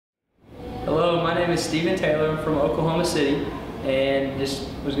name is Stephen Taylor. I'm from Oklahoma City, and just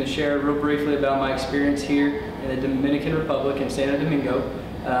was going to share real briefly about my experience here in the Dominican Republic in Santo Domingo.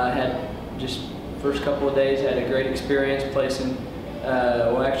 Had just first couple of days, had a great experience placing,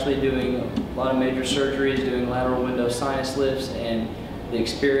 well, actually doing a lot of major surgeries, doing lateral window sinus lifts, and the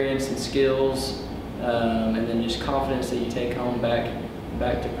experience and skills, and then just confidence that you take home back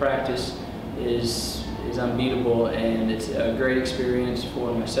to practice is unbeatable, and it's a great experience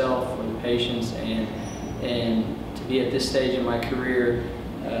for myself, for the patients, and to be at this stage in my career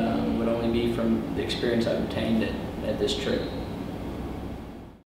would only be from the experience I've obtained at this trip.